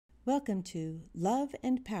Welcome to Love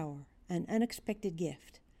and Power, An Unexpected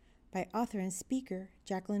Gift by author and speaker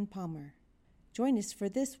Jacqueline Palmer. Join us for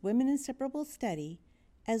this Women Inseparable study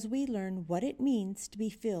as we learn what it means to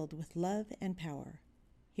be filled with love and power.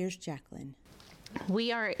 Here's Jacqueline.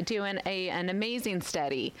 We are doing an amazing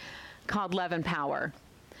study called Love and Power.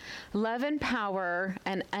 Love and Power,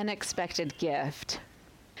 An Unexpected Gift.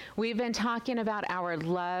 We've been talking about our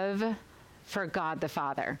love for God the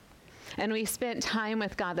Father. And we spent time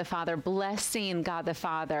with God the Father, blessing God the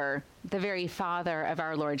Father, the very Father of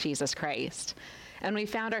our Lord Jesus Christ. And we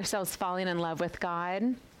found ourselves falling in love with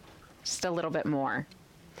God just a little bit more.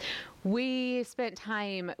 We spent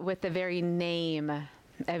time with the very name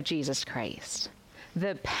of Jesus Christ,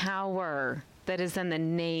 the power that is in the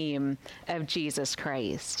name of Jesus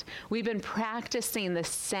Christ. We've been practicing the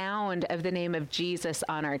sound of the name of Jesus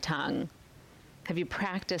on our tongue. Have you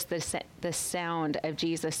practiced the sound of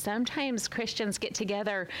Jesus? Sometimes Christians get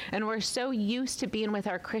together and we're so used to being with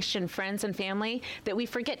our Christian friends and family that we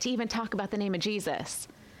forget to even talk about the name of Jesus.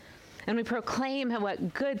 And we proclaim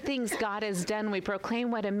what good things God has done. We proclaim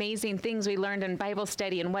what amazing things we learned in Bible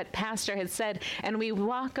study and what Pastor had said. And we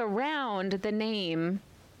walk around the name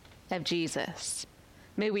of Jesus.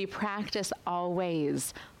 May we practice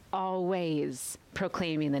always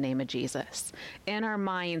proclaiming the name of Jesus in our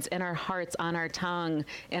minds, in our hearts, on our tongue,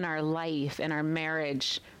 in our life, in our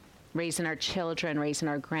marriage, raising our children, raising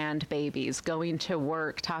our grandbabies, going to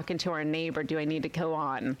work, talking to our neighbor. Do I need to go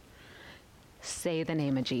on? Say the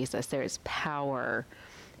name of Jesus. There is power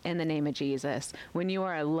in the name of Jesus. When you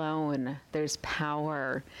are alone, there's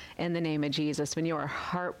power in the name of Jesus. When you are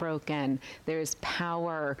heartbroken, there's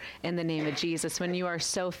power in the name of Jesus. When you are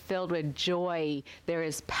so filled with joy, there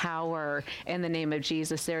is power in the name of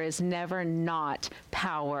Jesus. There is never not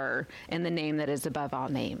power in the name that is above all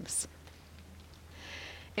names.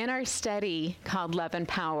 In our study called Love and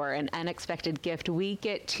Power, An Unexpected Gift, we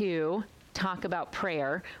get to talk about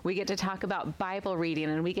prayer, we get to talk about Bible reading,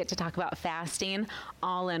 and we get to talk about fasting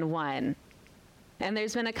all in one. And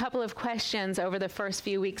there's been a couple of questions over the first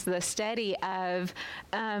few weeks of the study of,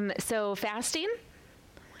 so fasting?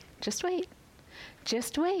 Just wait.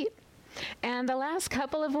 And the last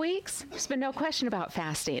couple of weeks, there's been no question about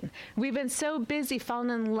fasting. We've been so busy falling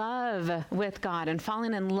in love with God and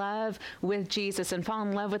falling in love with Jesus and falling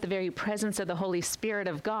in love with the very presence of the Holy Spirit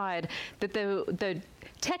of God that the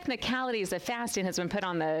technicalities of fasting has been put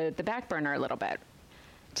on the back burner a little bit.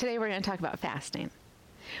 Today we're going to talk about fasting.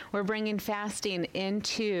 We're bringing fasting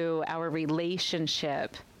into our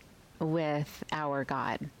relationship with our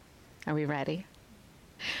God. Are we ready?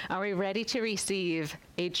 Are we ready to receive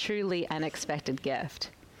a truly unexpected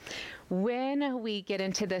gift? When we get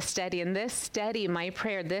into this study, and this study, my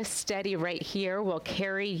prayer, this study right here will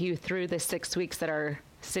carry you through the 6 weeks that are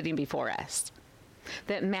sitting before us.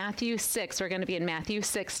 That Matthew 6, we're going to be in Matthew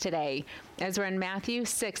 6 today. As we're in Matthew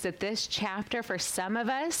 6, that this chapter for some of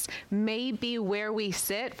us may be where we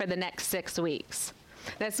sit for the next 6 weeks.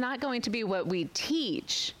 That's not going to be what we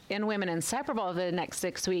teach in Women Inseparable over the next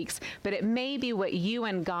 6 weeks, but it may be what you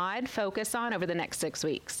and God focus on over the next 6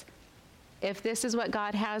 weeks. If this is what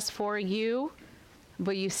God has for you,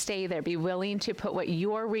 will you stay there? Be willing to put what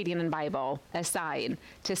you're reading in Bible aside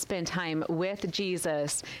to spend time with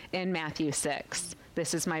Jesus in Matthew 6.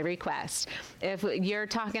 This is my request. If you're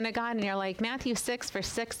talking to God and you're like, Matthew 6 for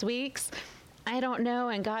 6 weeks, I don't know,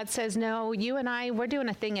 and God says, no, you and I, we're doing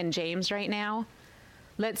a thing in James right now.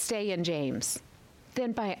 Let's stay in James.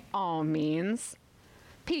 Then by all means,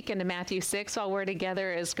 peek into Matthew 6 while we're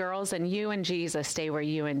together as girls, and you and Jesus stay where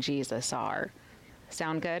you and Jesus are.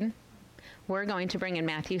 Sound good? We're going to bring in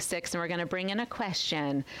Matthew 6, and we're going to bring in a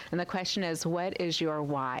question. And the question is, what is your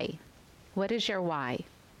why? What is your why?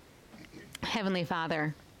 Heavenly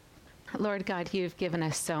Father, Lord God, you've given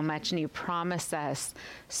us so much, and you promise us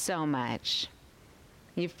so much.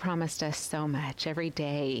 You've promised us so much. Every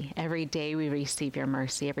day we receive your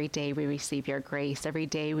mercy. Every day we receive your grace. Every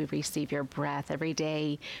day we receive your breath. Every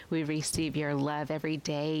day we receive your love. Every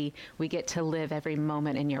day we get to live every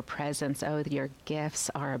moment in your presence. Oh, your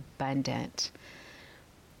gifts are abundant.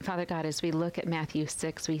 Father God, as we look at Matthew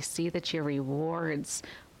 6, we see that your rewards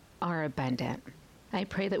are abundant. I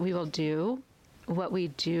pray that we will do what we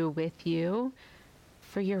do with you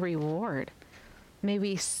for your reward. May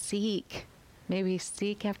we seek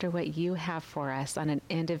after what you have for us on an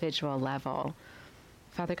individual level.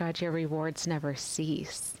 Father God, your rewards never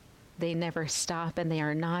cease. They never stop, and they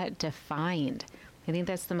are not defined. I think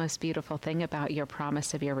that's the most beautiful thing about your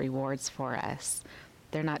promise of your rewards for us.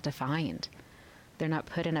 They're not defined. They're not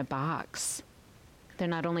put in a box. They're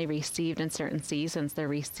not only received in certain seasons, they're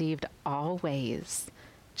received always,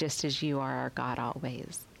 just as you are our God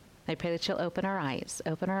always. I pray that you'll open our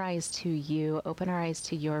eyes to you, open our eyes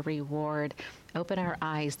to your reward, open our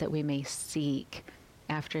eyes that we may seek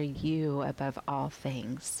after you above all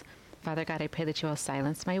things. Father God, I pray that you will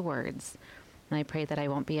silence my words. And I pray that I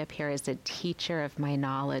won't be up here as a teacher of my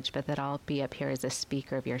knowledge, but that I'll be up here as a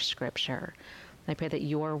speaker of your scripture. I pray that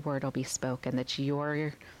your word will be spoken, that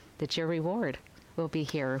your reward will be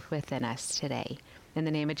here within us today. In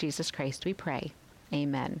the name of Jesus Christ, we pray.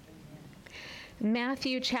 Amen.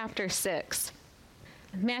 Matthew chapter 6.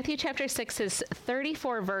 Matthew chapter 6 is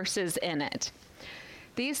 34 verses in it.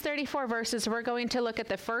 These 34 verses, we're going to look at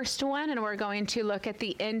the first one, and we're going to look at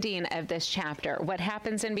the ending of this chapter. What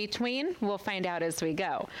happens in between, we'll find out as we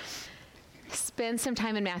go. Spend some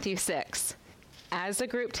time in Matthew 6 as a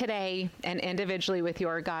group today and individually with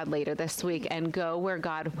your God later this week, and go where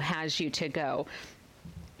God has you to go.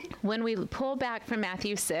 When we pull back from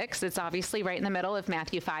Matthew 6, it's obviously right in the middle of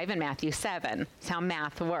Matthew 5 and Matthew 7. That's how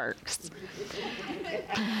math works.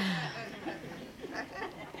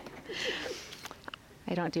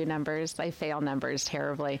 I don't do numbers. I fail numbers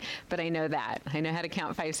terribly, but I know that. I know how to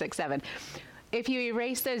count 5, 6, 7. If you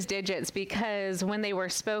erase those digits, because when they were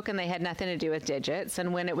spoken, they had nothing to do with digits.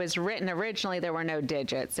 And when it was written originally, there were no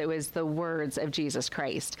digits. It was the words of Jesus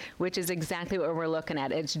Christ, which is exactly what we're looking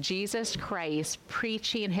at. It's Jesus Christ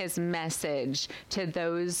preaching his message to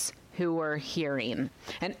those who were hearing.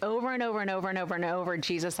 And over and over and over and over and over,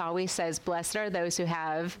 Jesus always says, blessed are those who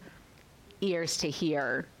have ears to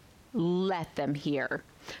hear. Let them hear.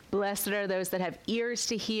 Blessed are those that have ears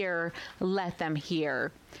to hear. Let them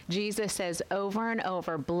hear. Jesus says over and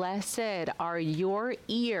over, blessed are your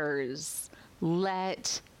ears.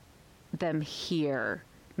 Let them hear.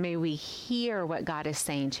 May we hear what God is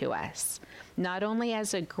saying to us, not only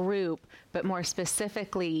as a group, but more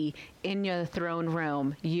specifically in your throne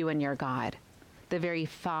room, you and your God, the very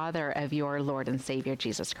Father of your Lord and Savior,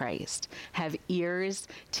 Jesus Christ. Have ears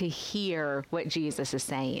to hear what Jesus is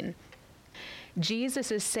saying.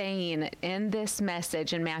 Jesus is saying in this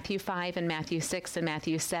message in Matthew 5 and Matthew 6 and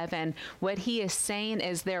Matthew 7, what he is saying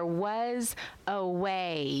is there was a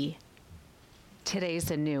way. Today's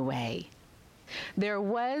a new way. There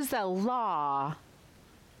was a law.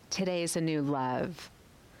 Today's a new love.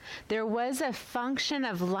 There was a function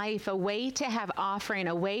of life, a way to have offering,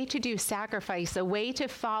 a way to do sacrifice, a way to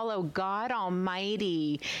follow God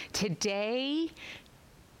Almighty. Today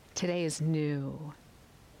is new.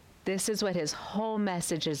 This is what his whole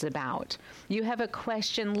message is about. You have a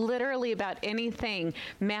question literally about anything.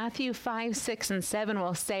 Matthew 5, 6, and 7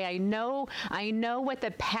 will say, I know what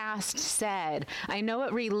the past said. I know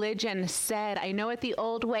what religion said. I know what the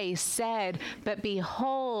old way said. But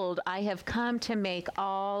behold, I have come to make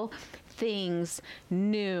all things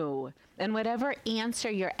new. And whatever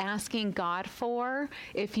answer you're asking God for,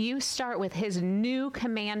 if you start with his new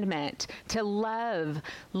commandment to love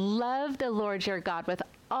the Lord your God with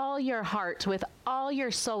all your heart, with all your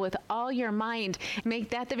soul, with all your mind, make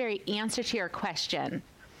that the very answer to your question.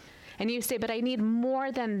 And you say, but I need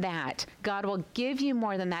more than that. God will give you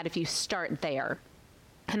more than that if you start there.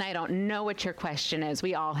 And I don't know what your question is.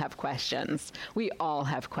 We all have questions. We all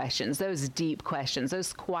have questions. Those deep questions,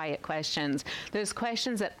 those quiet questions, those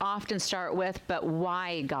questions that often start with, but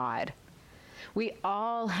why, God? We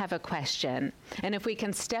all have a question. And if we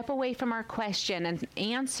can step away from our question and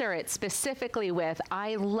answer it specifically with,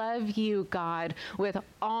 I love you, God, with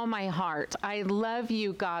all my heart. I love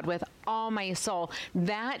you, God, with all my soul.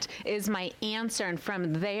 That is my answer. And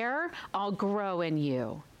from there, I'll grow in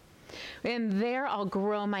you. And there I'll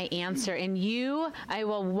grow my answer. In you, I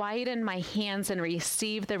will widen my hands and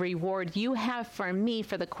receive the reward you have for me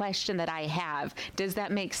for the question that I have. Does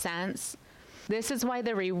that make sense? This is why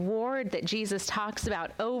the reward that Jesus talks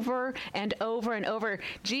about over and over and over,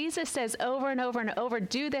 Jesus says over and over and over,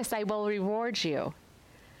 do this, I will reward you.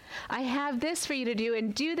 I have this for you to do,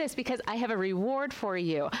 and do this because I have a reward for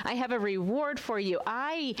you. I have a reward for you.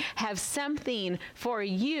 I have something for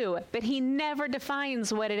you, but he never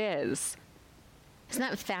defines what it is. Isn't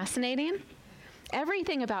that fascinating?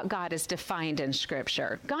 Everything about God is defined in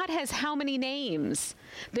Scripture. God has how many names?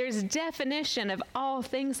 There's definition of all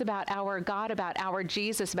things about our God, about our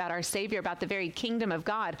Jesus, about our Savior, about the very kingdom of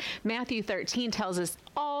God. Matthew 13 tells us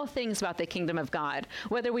all things about the kingdom of God.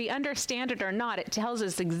 Whether we understand it or not, it tells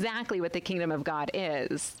us exactly what the kingdom of God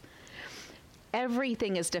is.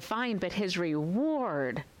 Everything is defined, but his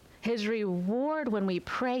reward when we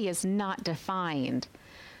pray is not defined.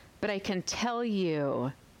 But I can tell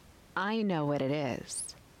you, I know what it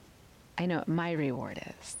is. I know what my reward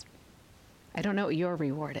is. I don't know what your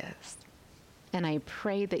reward is. And I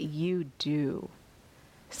pray that you do.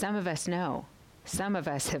 Some of us know. Some of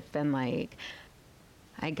us have been like,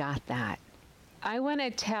 I got that. I want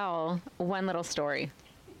to tell one little story.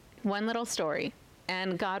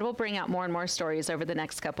 And God will bring out more and more stories over the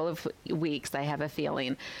next couple of weeks, I have a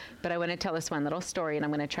feeling. But I want to tell this one little story, and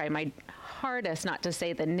I'm going to try my hardest not to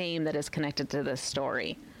say the name that is connected to this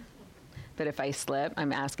story. But if I slip,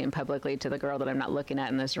 I'm asking publicly to the girl that I'm not looking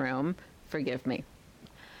at in this room, forgive me.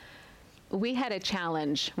 We had a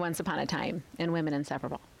challenge once upon a time in Women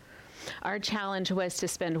Inseparable. Our challenge was to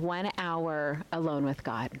spend 1 hour alone with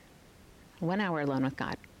God. 1 hour alone with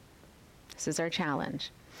God. This is our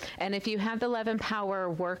challenge. And if you have the Love and Power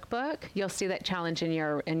workbook, you'll see that challenge in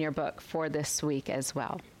your book for this week as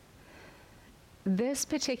well. This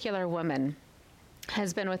particular woman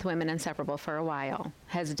has been with Women Inseparable for a while,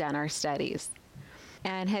 has done our studies,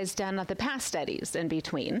 and has done the past studies in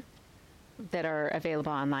between that are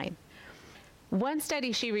available online. One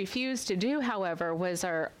study she refused to do, however, was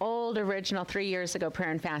our old original 3 years ago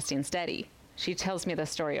prayer and fasting study. She tells me the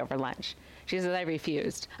story over lunch. She says, I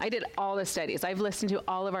refused. I did all the studies. I've listened to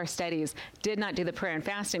all of our studies, did not do the prayer and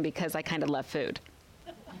fasting because I kind of love food.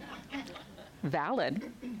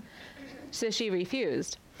 Valid. So she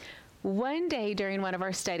refused. One day during one of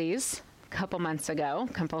our studies, a couple months ago,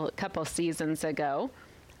 couple seasons ago,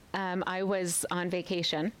 I was on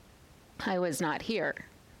vacation. I was not here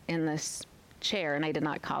in this chair, and I did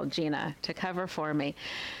not call Gina to cover for me.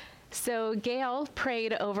 So Gail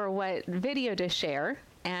prayed over what video to share,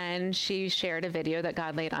 and she shared a video that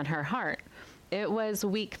God laid on her heart. It was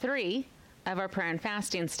week 3 of our prayer and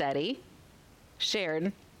fasting study,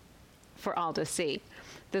 shared for all to see.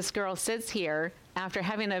 This girl sits here after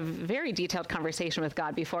having a very detailed conversation with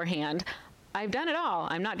God beforehand. I've done it all.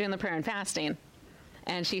 I'm not doing the prayer and fasting.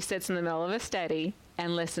 And she sits in the middle of a study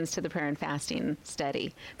and listens to the prayer and fasting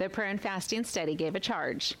study. The prayer and fasting study gave a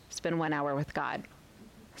charge. Spend 1 hour with God.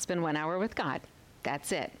 Spend 1 hour with God.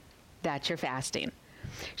 That's it. That's your fasting.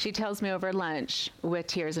 She tells me over lunch with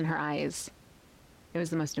tears in her eyes, it was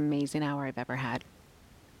the most amazing hour I've ever had.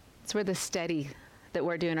 It's where the study that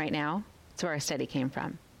we're doing right now, it's where our study came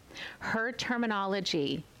from. Her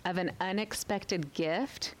terminology of an unexpected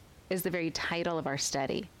gift is the very title of our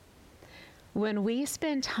study. When we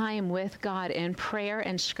spend time with God in prayer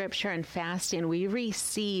and scripture and fasting, we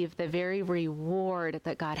receive the very reward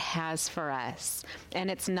that God has for us.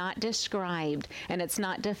 And it's not described and it's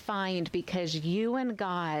not defined, because you and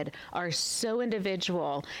God are so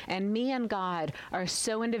individual, and me and God are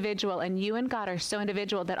so individual, and you and God are so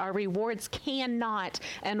individual that our rewards cannot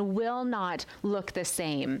and will not look the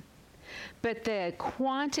same. But the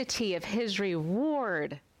quantity of his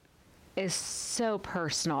reward is so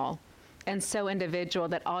personal and so individual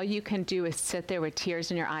that all you can do is sit there with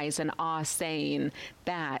tears in your eyes and awe, saying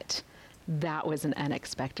that was an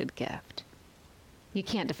unexpected gift. You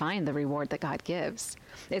can't define the reward that God gives.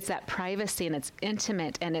 It's that privacy, and it's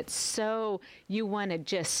intimate, and it's so, you want to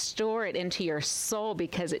just store it into your soul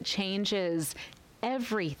because it changes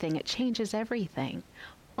everything. It changes everything.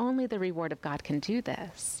 Only the reward of God can do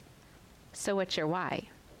this. So what's your why?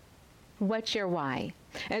 What's your why?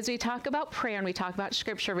 As we talk about prayer and we talk about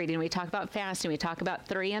scripture reading, we talk about fasting, we talk about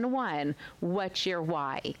 3 in 1, what's your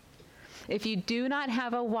why? If you do not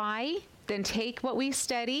have a why, then take what we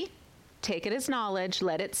study, take it as knowledge,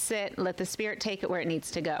 let it sit, let the Spirit take it where it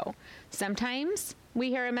needs to go. Sometimes we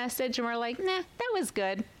hear a message and we're like, nah, that was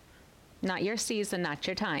good. Not your season, not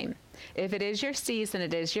your time. If it is your season,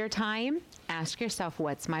 it is your time, ask yourself,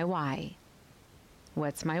 what's my why?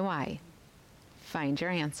 What's my why? Find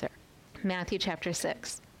your answer. Matthew chapter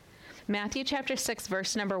 6. Matthew chapter 6,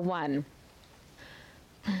 verse number 1.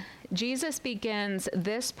 Jesus begins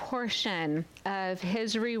this portion of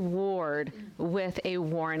his reward with a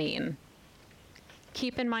warning.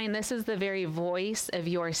 Keep in mind, this is the very voice of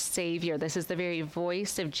your Savior. This is the very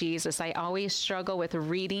voice of Jesus. I always struggle with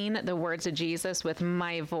reading the words of Jesus with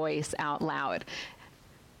my voice out loud.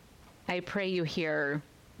 I pray you hear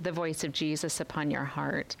the voice of Jesus upon your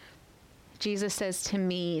heart. Jesus says to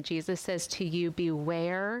me, Jesus says to you,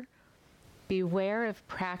 beware of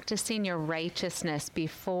practicing your righteousness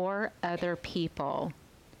before other people.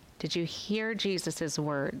 Did you hear Jesus'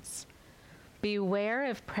 words? Beware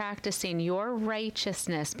of practicing your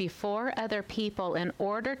righteousness before other people in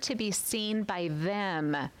order to be seen by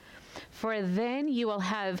them, for then you will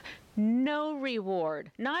have no reward,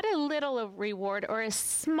 not a little reward or a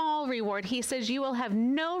small reward. He says you will have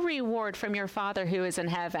no reward from your Father who is in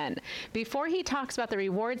heaven. Before he talks about the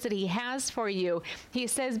rewards that he has for you, he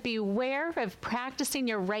says beware of practicing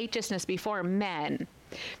your righteousness before men.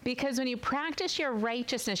 Because when you practice your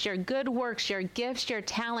righteousness, your good works, your gifts, your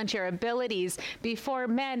talents, your abilities before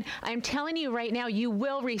men, I'm telling you right now, you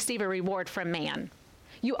will receive a reward from man.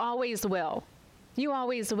 You always will. You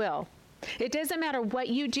always will. It doesn't matter what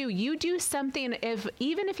you do something,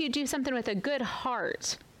 even if you do something with a good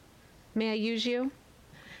heart. May I use you?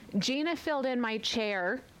 Gina filled in my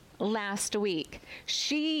chair last week.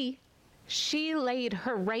 She laid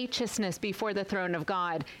her righteousness before the throne of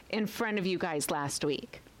God in front of you guys last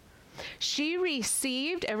week. She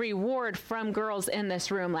received a reward from girls in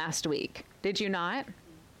this room last week. Did you not?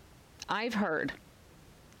 I've heard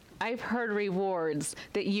rewards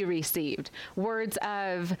that you received. Words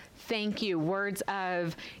of thank you, words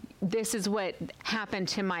of this is what happened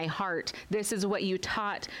to my heart. This is what you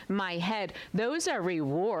taught my head. Those are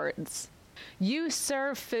rewards. You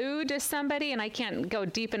serve food to somebody, and I can't go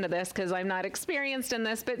deep into this because I'm not experienced in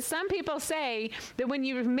this, but some people say that when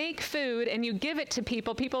you make food and you give it to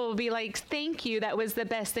people, people will be like, thank you, that was the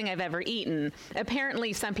best thing I've ever eaten.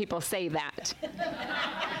 Apparently, some people say that.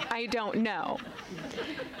 I don't know.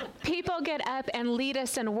 People get up and lead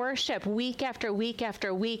us in worship week after week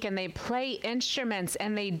after week, and they play instruments,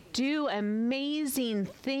 and they do amazing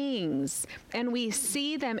things, and we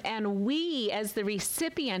see them, and we, as the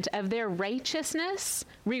recipient of their righteousness,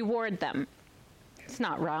 reward them. It's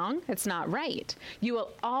not wrong. It's not right. You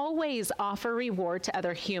will always offer reward to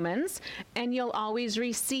other humans, and you'll always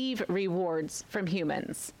receive rewards from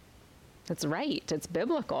humans. It's right. It's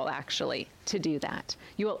biblical, actually, to do that.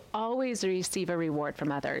 You will always receive a reward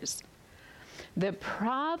from others. The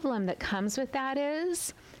problem that comes with that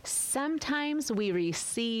is sometimes we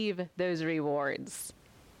receive those rewards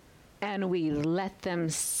and we let them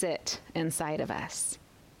sit inside of us.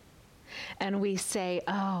 And we say,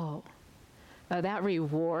 oh, that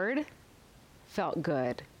reward felt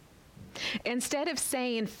good. Instead of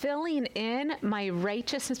saying, filling in my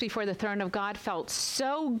righteousness before the throne of God felt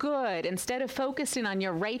so good, instead of focusing on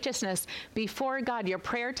your righteousness before God, your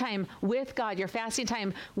prayer time with God, your fasting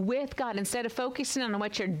time with God, instead of focusing on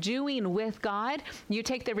what you're doing with God, you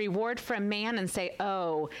take the reward from man and say,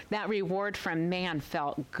 oh, that reward from man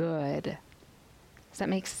felt good. Does that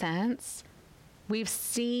make sense? We've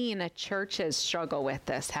seen churches struggle with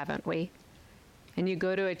this, haven't we? And you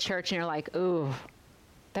go to a church and you're like, ooh,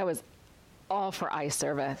 that was all for eye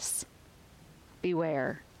service.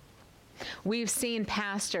 Beware. We've seen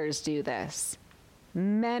pastors do this.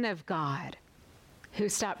 Men of God who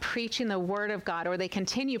stop preaching the word of God, or they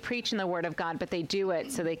continue preaching the word of God, but they do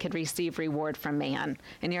it so they could receive reward from man.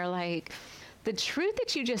 And you're like, the truth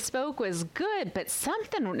that you just spoke was good, but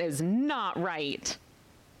something is not right.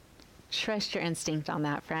 Trust your instinct on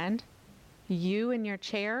that, friend. You in your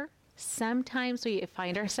chair, sometimes we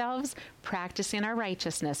find ourselves practicing our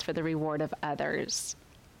righteousness for the reward of others.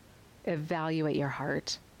 Evaluate your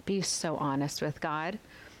heart. Be so honest with God.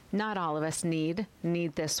 Not all of us need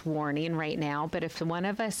this warning right now, but if one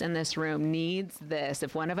of us in this room needs this,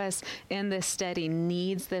 if one of us in this study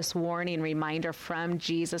needs this warning reminder from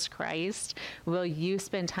Jesus Christ, will you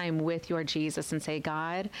spend time with your Jesus and say,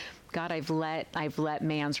 God, I've let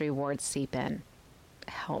man's rewards seep in.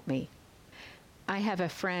 Help me. I have a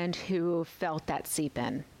friend who felt that seep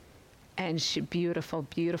in, and beautiful,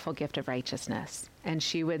 beautiful gift of righteousness. And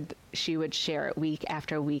she would share it week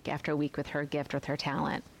after week after week with her gift, with her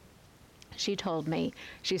talent. She told me,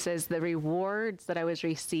 she says, the rewards that I was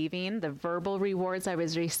receiving, the verbal rewards I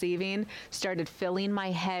was receiving, started filling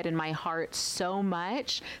my head and my heart so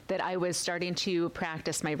much that I was starting to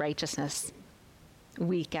practice my righteousness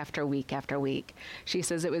week after week after week. She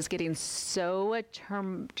says it was getting so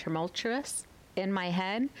tumultuous in my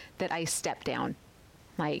head that I stepped down.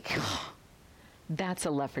 Like, that's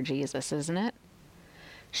a love for Jesus, isn't it?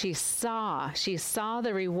 She saw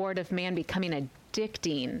the reward of man becoming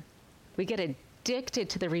addicting. We get addicted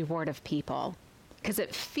to the reward of people because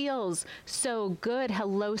it feels so good.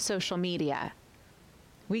 Hello, social media.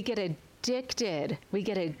 We get addicted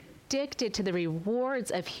to the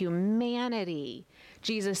rewards of humanity.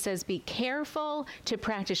 Jesus says, be careful to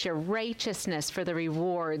practice your righteousness for the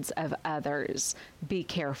rewards of others. Be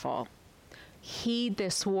careful. Heed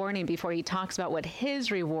this warning before he talks about what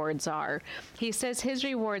his rewards are. He says his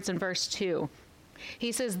rewards in verse 2.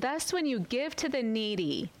 He says, thus when you give to the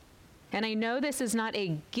needy, and I know this is not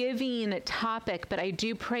a giving topic, but I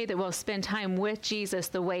do pray that we'll spend time with Jesus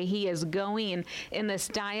the way he is going in this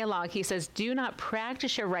dialogue. He says, do not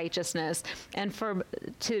practice your righteousness. And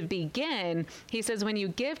to begin, he says, when you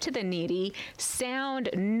give to the needy, sound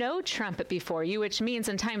no trumpet before you, which means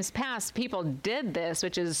in times past, people did this,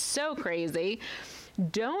 which is so crazy.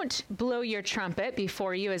 Don't blow your trumpet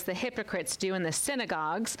before you as the hypocrites do in the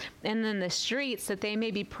synagogues and in the streets, that they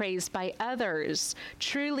may be praised by others.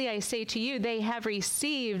 Truly, I say to you, they have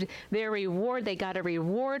received their reward. They got a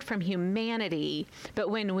reward from humanity. But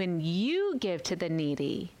when you give to the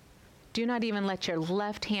needy, Do not even let your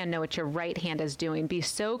left hand know what your right hand is doing. Be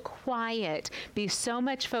so quiet, be so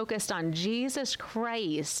much focused on Jesus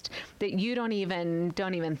Christ that you don't even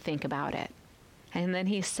think about it. And then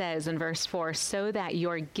he says in verse 4, so that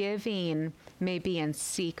your giving may be in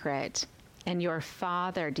secret. And your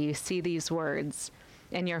Father, do you see these words?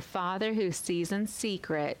 And your Father who sees in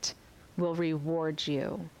secret will reward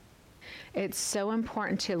you. It's so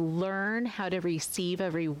important to learn how to receive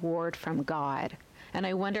a reward from God. And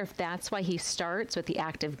I wonder if that's why he starts with the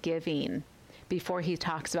act of giving before he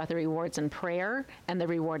talks about the rewards in prayer and the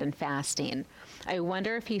reward in fasting. I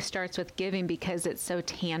wonder if he starts with giving because it's so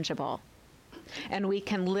tangible. And we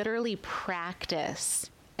can literally practice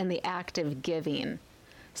in the act of giving.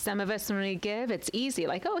 Some of us, when we give, it's easy,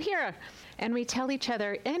 like, oh, here. And we tell each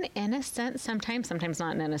other in innocence, sometimes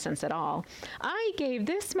not in innocence at all, I gave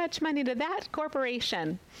this much money to that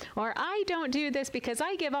corporation, or I don't do this because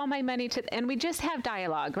I give all my money to, and we just have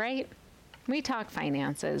dialogue, right? We talk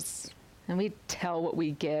finances, and we tell what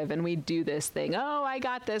we give, and we do this thing. Oh, I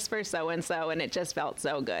got this for so-and-so, and it just felt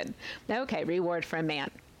so good. Okay, reward from man.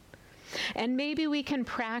 And maybe we can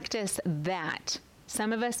practice that.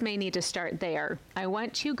 Some of us may need to start there. I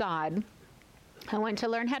want you, God, I want to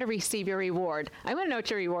learn how to receive your reward. I want to know what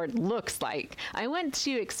your reward looks like. I want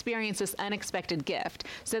to experience this unexpected gift.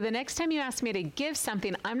 So the next time you ask me to give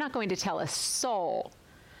something, I'm not going to tell a soul.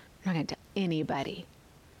 I'm not going to tell anybody.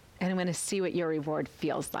 And I'm going to see what your reward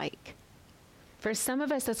feels like. For some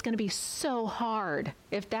of us, that's going to be so hard.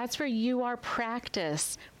 If that's where you are,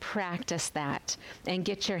 practice that. And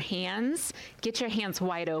get your hands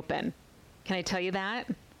wide open. Can I tell you that?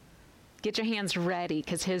 Get your hands ready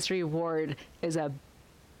because his reward is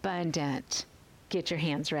abundant. Get your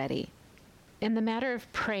hands ready. In the matter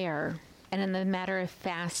of prayer and in the matter of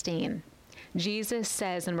fasting, Jesus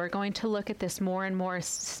says, and we're going to look at this more and more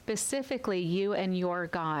specifically, you and your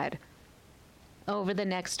God, over the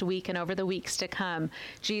next week and over the weeks to come.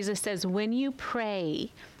 Jesus says, when you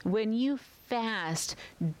pray, when you fast,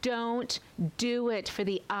 don't do it for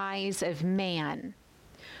the eyes of man.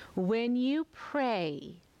 When you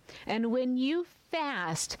pray and when you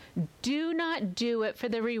fast, do not do it for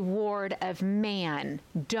the reward of man.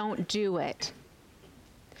 Don't do it.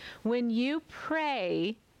 When you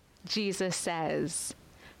pray, Jesus says,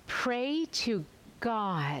 pray to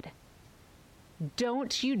God.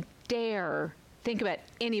 Don't you dare think about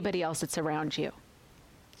anybody else that's around you.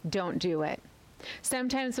 Don't do it.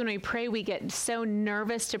 Sometimes when we pray, we get so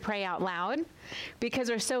nervous to pray out loud because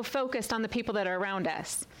we're so focused on the people that are around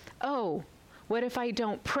us. Oh, what if I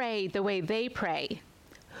don't pray the way they pray?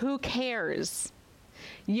 Who cares?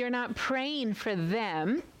 You're not praying for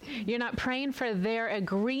them. You're not praying for their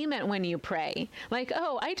agreement when you pray. Like,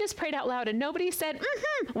 oh, I just prayed out loud and nobody said,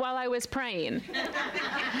 while I was praying.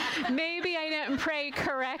 Maybe I didn't pray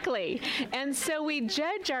correctly. And so we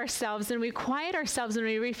judge ourselves and we quiet ourselves and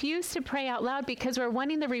we refuse to pray out loud because we're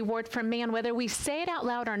wanting the reward from man, whether we say it out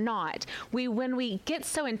loud or not. When we get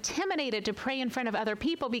so intimidated to pray in front of other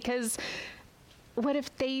people because what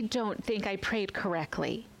if they don't think I prayed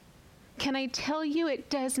correctly? Can I tell you,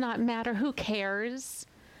 it does not matter. Who cares?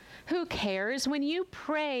 Who cares? When you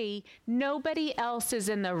pray, nobody else is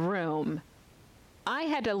in the room. I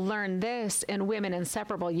had to learn this in Women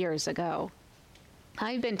Inseparable years ago.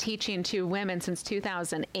 I've been teaching to women since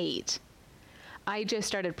 2008. I just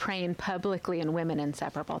started praying publicly in Women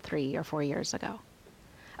Inseparable 3 or 4 years ago.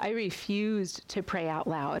 I refused to pray out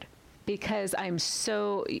loud because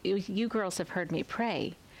you girls have heard me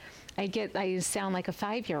pray. I sound like a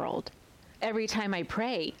 5-year-old. Every time I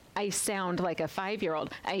pray, I sound like a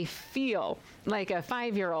 5-year-old. I feel like a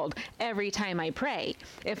 5-year-old every time I pray.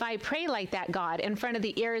 If I pray like that, God, in front of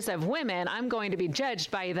the ears of women, I'm going to be judged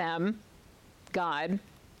by them, God.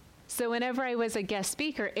 So whenever I was a guest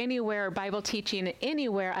speaker anywhere, Bible teaching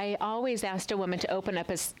anywhere, I always asked a woman to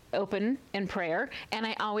open in prayer, and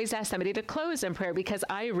I always asked somebody to close in prayer because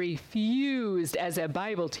I refused as a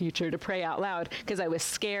Bible teacher to pray out loud because I was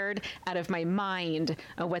scared out of my mind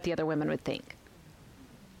of what the other women would think.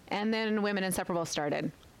 And then Women Inseparable started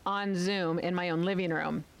on Zoom in my own living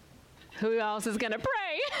room. Who else is going to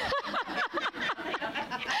pray?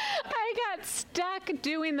 I got stuck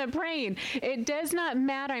doing the praying. It does not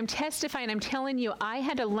matter. I'm testifying. I'm telling you, I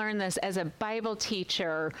had to learn this as a Bible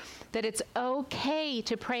teacher, that it's okay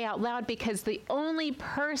to pray out loud because the only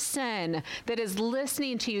person that is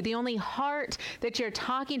listening to you, the only heart that you're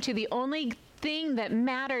talking to, the only thing that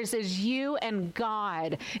matters is you and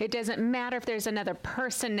God. It doesn't matter if there's another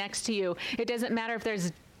person next to you. It doesn't matter if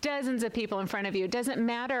there's dozens of people in front of you. It doesn't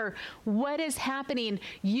matter what is happening.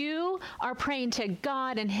 You are praying to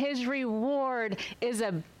God and his reward is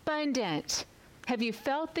abundant. Have you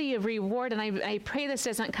felt the reward? And I pray this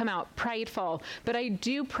doesn't come out prideful, but I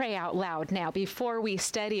do pray out loud now before we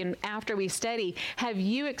study and after we study. Have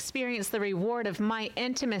you experienced the reward of my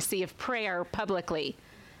intimacy of prayer publicly?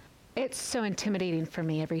 It's so intimidating for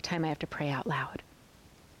me every time I have to pray out loud.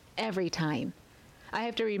 Every time. I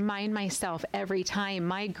have to remind myself every time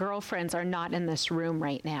my girlfriends are not in this room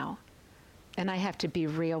right now. And I have to be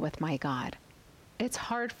real with my God. It's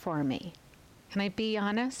hard for me. Can I be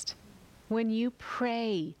honest? When you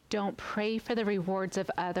pray, don't pray for the rewards of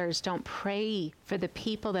others. Don't pray for the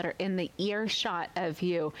people that are in the earshot of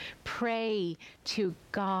you. Pray to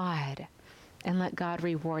God and let God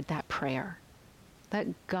reward that prayer. Let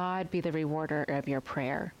God be the rewarder of your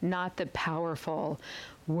prayer, not the powerful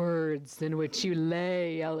words in which you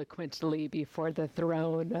lay eloquently before the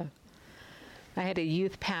throne. I had a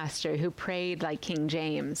youth pastor who prayed like King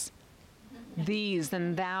James. These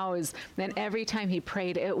and thous, and every time he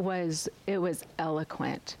prayed, it was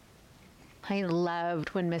eloquent. I loved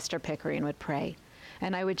when Mr. Pickering would pray,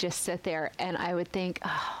 and I would just sit there and I would think,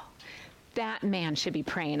 oh, that man should be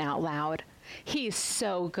praying out loud. He's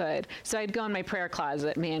so good. So I'd go in my prayer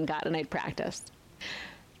closet, me and God, and I'd practice.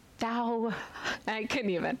 Thou, I couldn't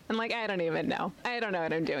even. I'm like, I don't even know. I don't know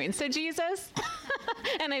what I'm doing. So Jesus,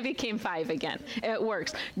 and I became 5 again. It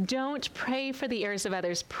works. Don't pray for the ears of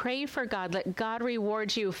others. Pray for God. Let God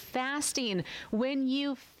reward you. Fasting, when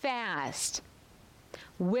you fast,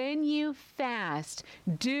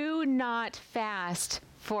 do not fast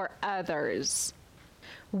for others.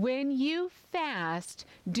 When you fast,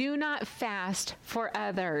 do not fast for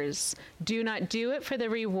others. Do not do it for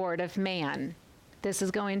the reward of man. This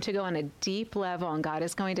is going to go on a deep level, and God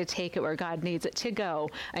is going to take it where God needs it to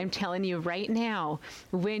go. I'm telling you right now,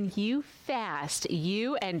 when you fast,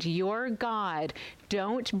 you and your God,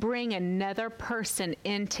 don't bring another person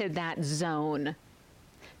into that zone.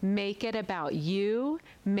 Make it about you,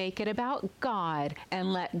 make it about God,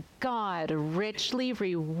 and let God richly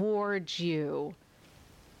reward you.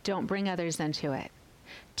 Don't bring others into it.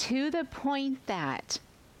 To the point that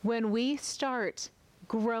when we start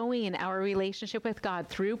growing our relationship with God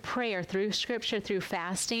through prayer, through scripture, through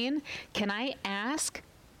fasting, can I ask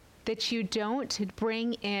that you don't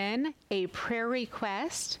bring in a prayer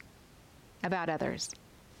request about others?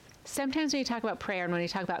 Sometimes when you talk about prayer and when you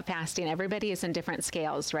talk about fasting, everybody is in different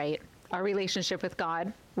scales, right? Our relationship with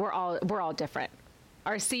God, we're all different.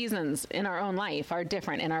 Our seasons in our own life are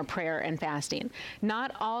different in our prayer and fasting.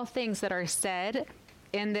 Not all things that are said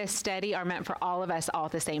in this study are meant for all of us all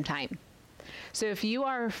at the same time. So if you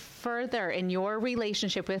are further in your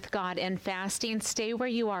relationship with God and fasting, stay where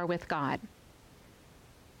you are with God.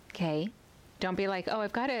 Okay? Don't be like, oh,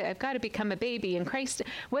 I've got to become a baby in Christ.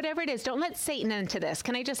 Whatever it is, don't let Satan into this.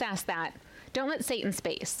 Can I just ask that? Don't let Satan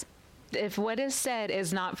space. If what is said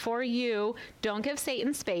is not for you, don't give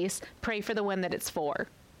Satan space. Pray for the one that it's for.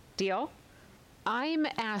 Deal? I'm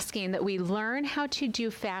asking that we learn how to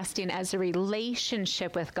do fasting as a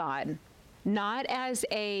relationship with God, not as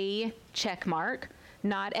a check mark,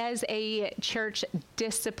 not as a church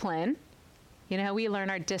discipline. You know, we learn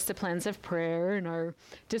our disciplines of prayer and our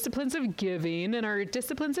disciplines of giving and our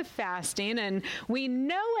disciplines of fasting, and we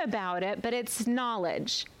know about it, but it's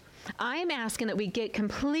knowledge. I'm asking that we get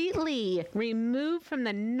completely removed from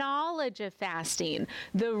the knowledge of fasting,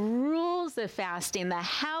 the rules of fasting, the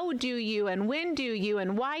how do you and when do you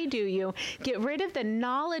and why do you. Get rid of the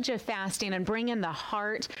knowledge of fasting and bring in the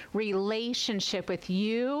heart relationship with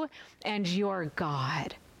you and your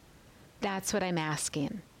God. That's what I'm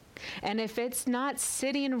asking. And if it's not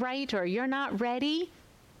sitting right or you're not ready,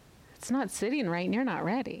 it's not sitting right and you're not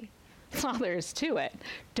ready. That's all there is to it.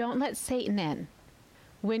 Don't let Satan in.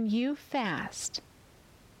 When you fast,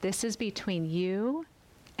 this is between you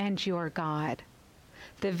and your God,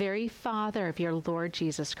 the very Father of your Lord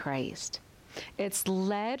Jesus Christ. It's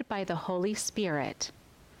led by the Holy Spirit,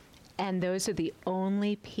 and those are the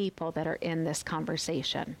only people that are in this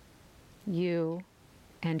conversation, you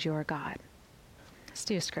and your God. Let's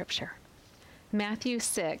do scripture. Matthew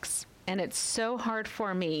 6. And it's so hard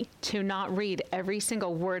for me to not read every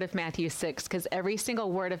single word of Matthew 6, because every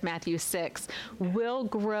single word of Matthew 6 will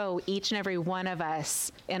grow each and every one of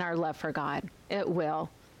us in our love for God. It will.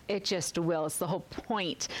 It just will. It's the whole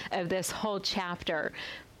point of this whole chapter.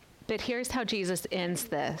 But here's how Jesus ends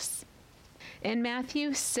this. In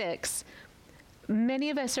Matthew 6, many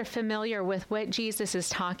of us are familiar with what Jesus is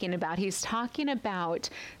talking about. He's talking about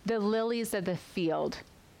the lilies of the field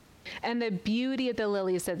and the beauty of the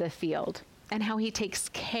lilies of the field, and how he takes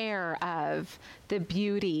care of the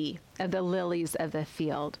beauty of the lilies of the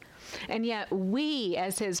field. And yet we,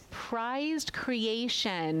 as his prized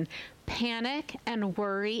creation, panic and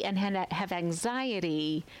worry and have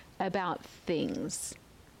anxiety about things.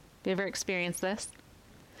 Have you ever experienced this?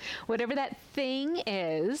 Whatever that thing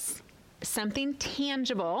is, something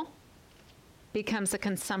tangible becomes a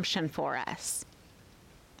consumption for us.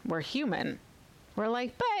 We're human. We're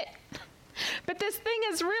like, but this thing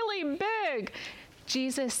is really big.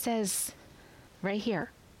 Jesus says, right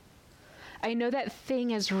here, I know that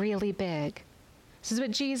thing is really big. This is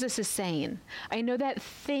what Jesus is saying. I know that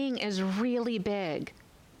thing is really big.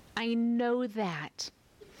 I know that.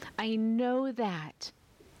 I know that.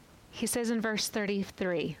 He says in verse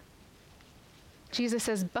 33, Jesus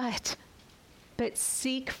says, but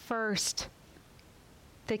seek first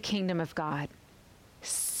the kingdom of God.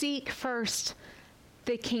 Seek first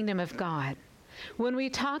the kingdom of God. When we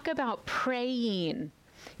talk about praying,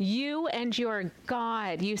 you and your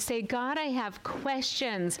God, you say, God, I have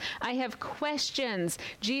questions. I have questions.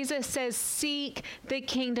 Jesus says, seek the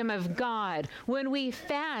kingdom of God. When we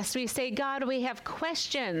fast, we say, God, we have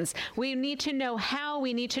questions. We need to know how.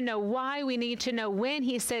 We need to know why. We need to know when.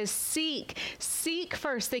 He says, seek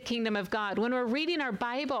first the kingdom of God. When we're reading our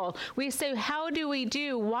Bible, we say, how do we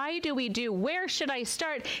do? Why do we do? Where should I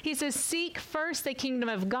start? He says, seek first the kingdom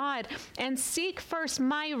of God and seek first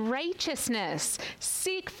my righteousness.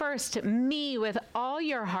 Seek first me with all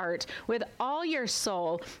your heart, with all your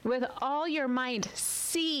soul, with all your mind.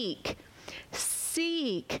 Seek.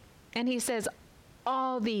 And he says,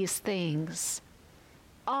 all these things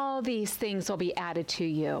will be added to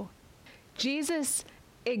you. Jesus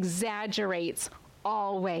exaggerates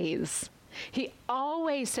always. He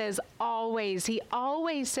always says always. He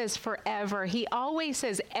always says forever. He always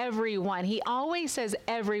says everyone. He always says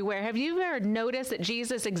everywhere. Have you ever noticed that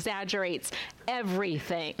Jesus exaggerates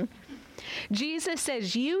everything? Jesus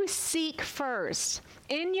says, you seek first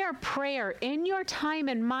in your prayer, in your time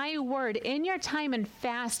in my word, in your time in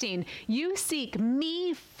fasting, you seek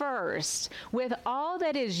me first with all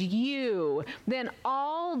that is you, then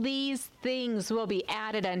all these things will be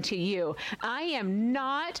added unto you. I am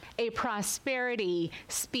not a prosperity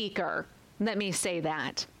speaker. Let me say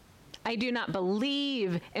that. I do not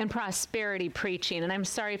believe in prosperity preaching, and I'm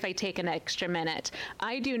sorry if I take an extra minute.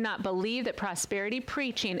 I do not believe that prosperity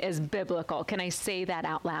preaching is biblical. Can I say that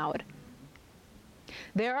out loud?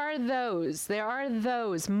 There are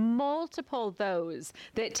those, multiple those,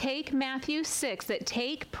 that take Matthew 6, that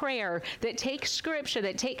take prayer, that take scripture,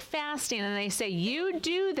 that take fasting, and they say, you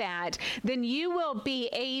do that, then you will be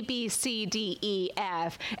A, B, C, D, E,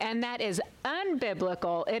 F. And that is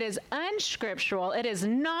unbiblical. It is unscriptural. It is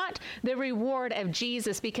not the reward of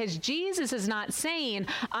Jesus, because Jesus is not saying,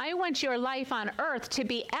 I want your life on earth to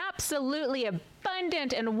be absolutely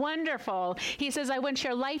abundant and wonderful. He says, I want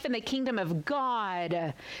your life in the kingdom of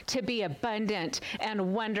God to be abundant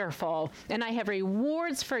and wonderful. And I have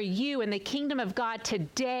rewards for you in the kingdom of God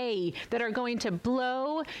today that are going to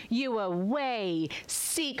blow you away.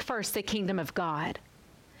 Seek first the kingdom of God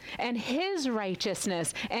and his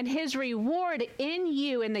righteousness, and his reward in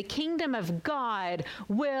you in the kingdom of God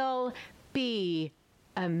will be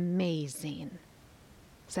amazing.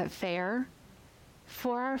 Is that fair?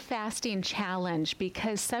 For our fasting challenge,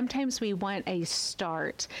 because sometimes we want a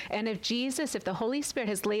start. And if the Holy Spirit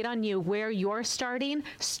has laid on you where you're starting,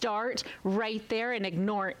 start right there and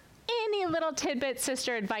ignore any little tidbit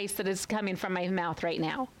sister advice that is coming from my mouth right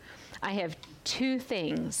now. I have two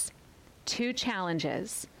things, two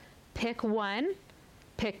challenges. Pick one,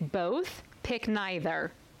 pick both, pick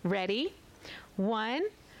neither. Ready? One,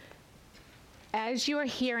 as you are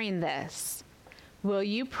hearing this, will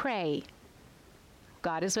you pray?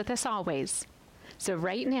 God is with us always. So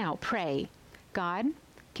right now, pray, God,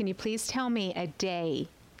 can you please tell me a day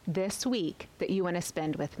this week that you want to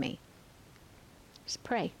spend with me? Just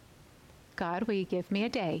pray. God, will you give me a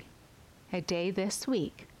day this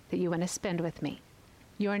week that you want to spend with me?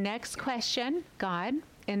 Your next question, God,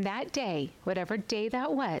 in that day, whatever day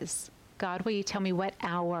that was, God, will you tell me what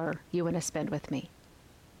hour you want to spend with me?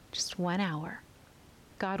 Just 1 hour.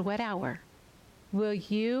 God, what hour? Will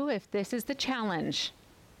you, if this is the challenge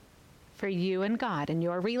for you and God and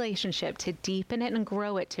your relationship, to deepen it and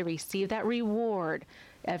grow it, to receive that reward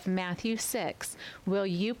of Matthew 6, will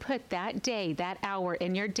you put that day, that hour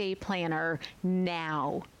in your day planner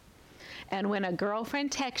now? And when a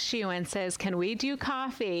girlfriend texts you and says, can we do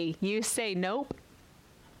coffee? You say, nope,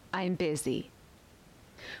 I'm busy.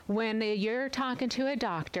 When you're talking to a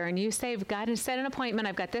doctor and you say, I've got to set an appointment,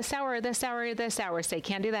 I've got this hour, this hour, this hour, say,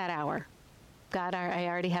 can't do that hour. God, I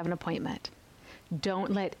already have an appointment.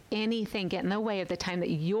 Don't let anything get in the way of the time that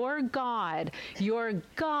your God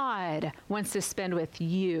wants to spend with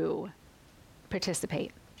you.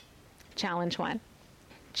 Participate. Challenge 1.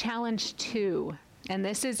 Challenge 2. And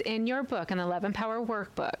this is in your book, an 11 Power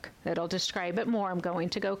Workbook. It'll describe it more. I'm going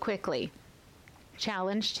to go quickly.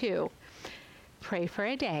 Challenge 2. Pray for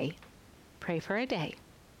a day. Pray for a day.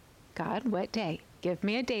 God, what day? Give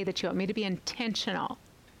me a day that you want me to be intentional.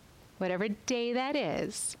 Whatever day that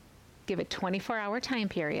is, give it a 24-hour time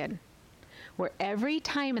period, where every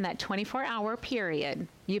time in that 24-hour period,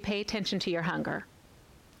 you pay attention to your hunger.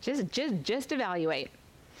 Just evaluate.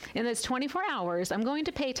 In those 24 hours, I'm going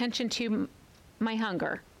to pay attention to my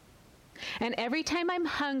hunger. And every time I'm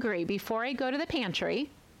hungry, before I go to the pantry,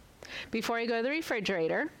 before I go to the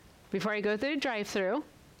refrigerator, before I go through the drive-thru,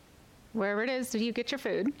 wherever it is you get your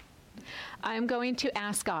food, I'm going to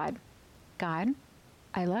ask God, God,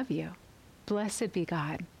 I love you. Blessed be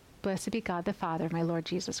God. Blessed be God the Father, my Lord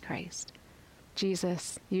Jesus Christ.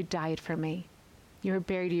 Jesus, you died for me. You were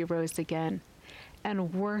buried, you rose again.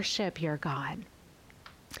 And worship your God.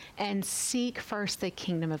 And seek first the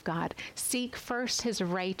kingdom of God. Seek first his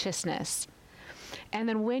righteousness. And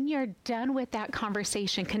then when you're done with that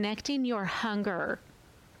conversation, connecting your hunger,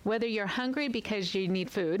 whether you're hungry because you need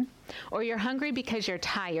food, or you're hungry because you're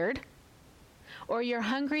tired, or you're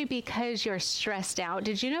hungry because you're stressed out.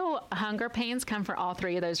 Did you know hunger pains come for all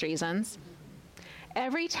three of those reasons?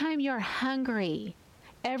 Every time you're hungry,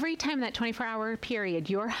 every time that 24-hour period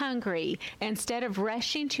you're hungry, instead of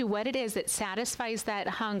rushing to what it is that satisfies that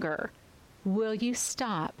hunger, will you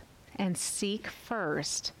stop and seek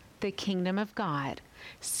first the kingdom of God?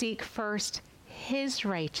 Seek first his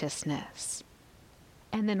righteousness.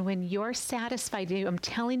 And then when you're satisfied, I'm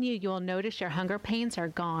telling you, you'll notice your hunger pains are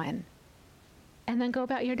gone. And then go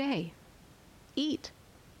about your day. Eat.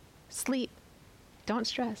 Sleep. Don't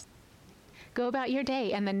stress. Go about your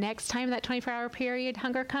day. And the next time that 24-hour period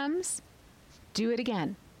hunger comes, do it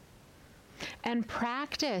again. And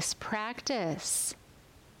practice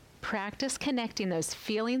connecting those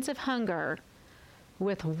feelings of hunger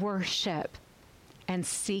with worship and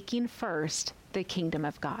seeking first the kingdom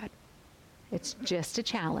of God. It's just a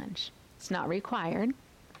challenge. It's not required.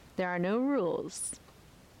 There are no rules.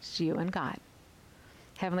 It's you and God.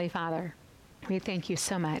 Heavenly Father, we thank you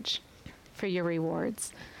so much for your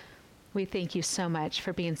rewards. We thank you so much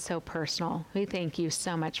for being so personal. We thank you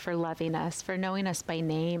so much for loving us, for knowing us by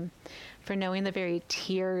name, for knowing the very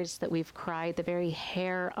tears that we've cried, the very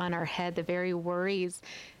hair on our head, the very worries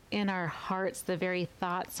in our hearts, the very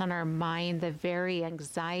thoughts on our mind, the very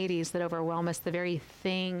anxieties that overwhelm us, the very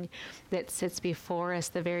thing that sits before us,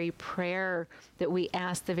 the very prayer that we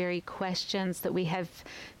ask, the very questions that we have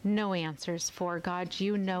no answers for. God,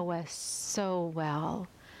 you know us so well.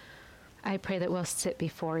 I pray that we'll sit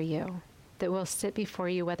before you,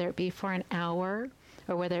 whether it be for an hour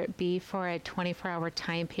or whether it be for a 24-hour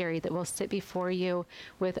time period, that we'll sit before you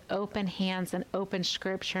with open hands and open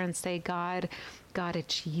scripture and say, God,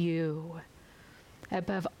 it's you.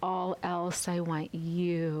 Above all else, I want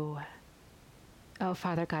you. Oh,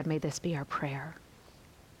 Father God, may this be our prayer.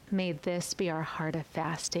 May this be our heart of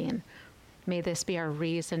fasting. May this be our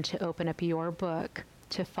reason to open up your book,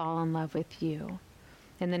 to fall in love with you.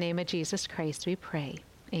 In the name of Jesus Christ, we pray.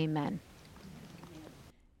 Amen.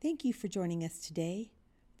 Thank you for joining us today.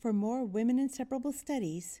 For more Women Inseparable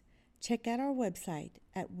studies, check out our website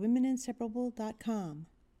at womeninseparable.com.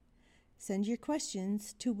 Send your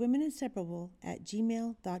questions to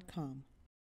womeninseparable@gmail.com.